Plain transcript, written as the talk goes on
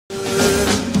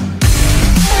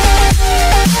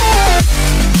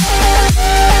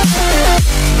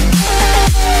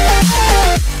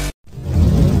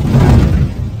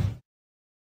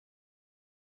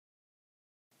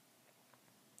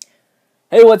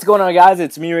Hey, what's going on, guys?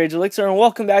 It's me, RageElixir, and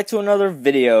welcome back to another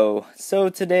video. So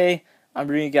today I'm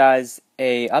bringing you guys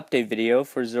a update video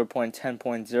for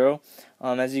 0.10.0.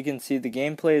 As you can see, the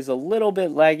gameplay is a little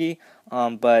bit laggy,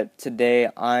 but today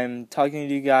I'm talking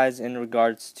to you guys in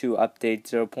regards to update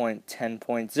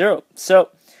 0.10.0. So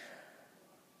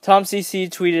TomCC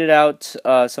tweeted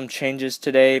out some changes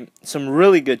today, some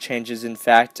really good changes, in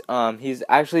fact. He's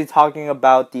actually talking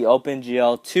about the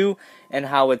GL2 and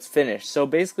how it's finished. So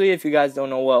basically, if you guys don't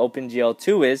know what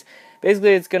GL2 is,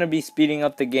 basically it's going to be speeding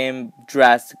up the game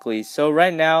drastically. So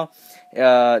right now,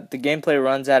 the gameplay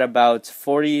runs at about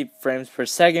 40 frames per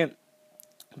second,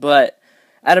 but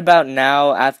at about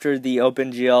now, after the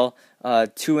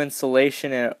OpenGL2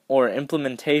 installation or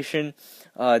implementation,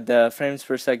 the frames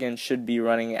per second should be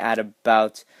running at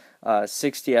about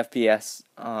 60 FPS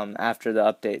after the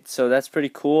update. So that's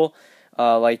pretty cool.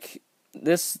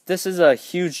 This is a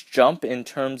huge jump in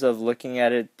terms of looking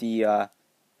at it the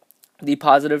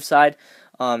positive side.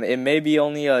 It may be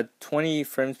only a 20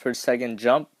 frames per second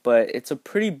jump, but it's a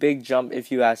pretty big jump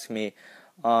if you ask me.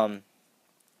 I'm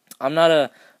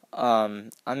not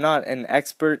an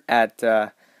expert at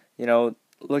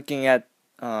looking at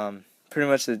pretty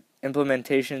much the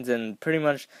implementations and pretty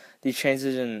much the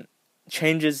changes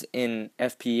in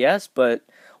FPS, but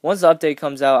once the update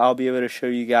comes out, I'll be able to show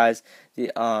you guys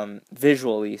the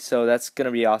visually, so that's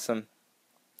gonna be awesome.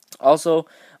 Also,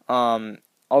 I'll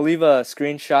leave a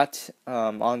screenshot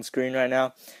on screen right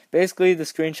now. Basically, the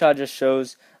screenshot just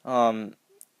shows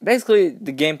basically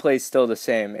the gameplay is still the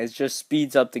same. It just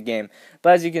speeds up the game.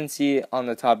 But as you can see on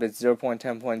the top, it's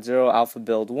 0.10.0 alpha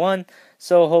build 1.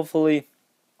 So hopefully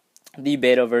the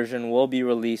beta version will be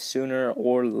released sooner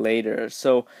or later.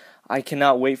 So I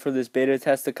cannot wait for this beta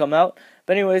test to come out.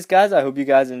 But anyways, guys, I hope you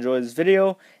guys enjoyed this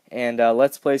video, and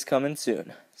Let's Play's coming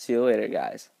soon. See you later,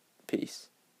 guys. Peace.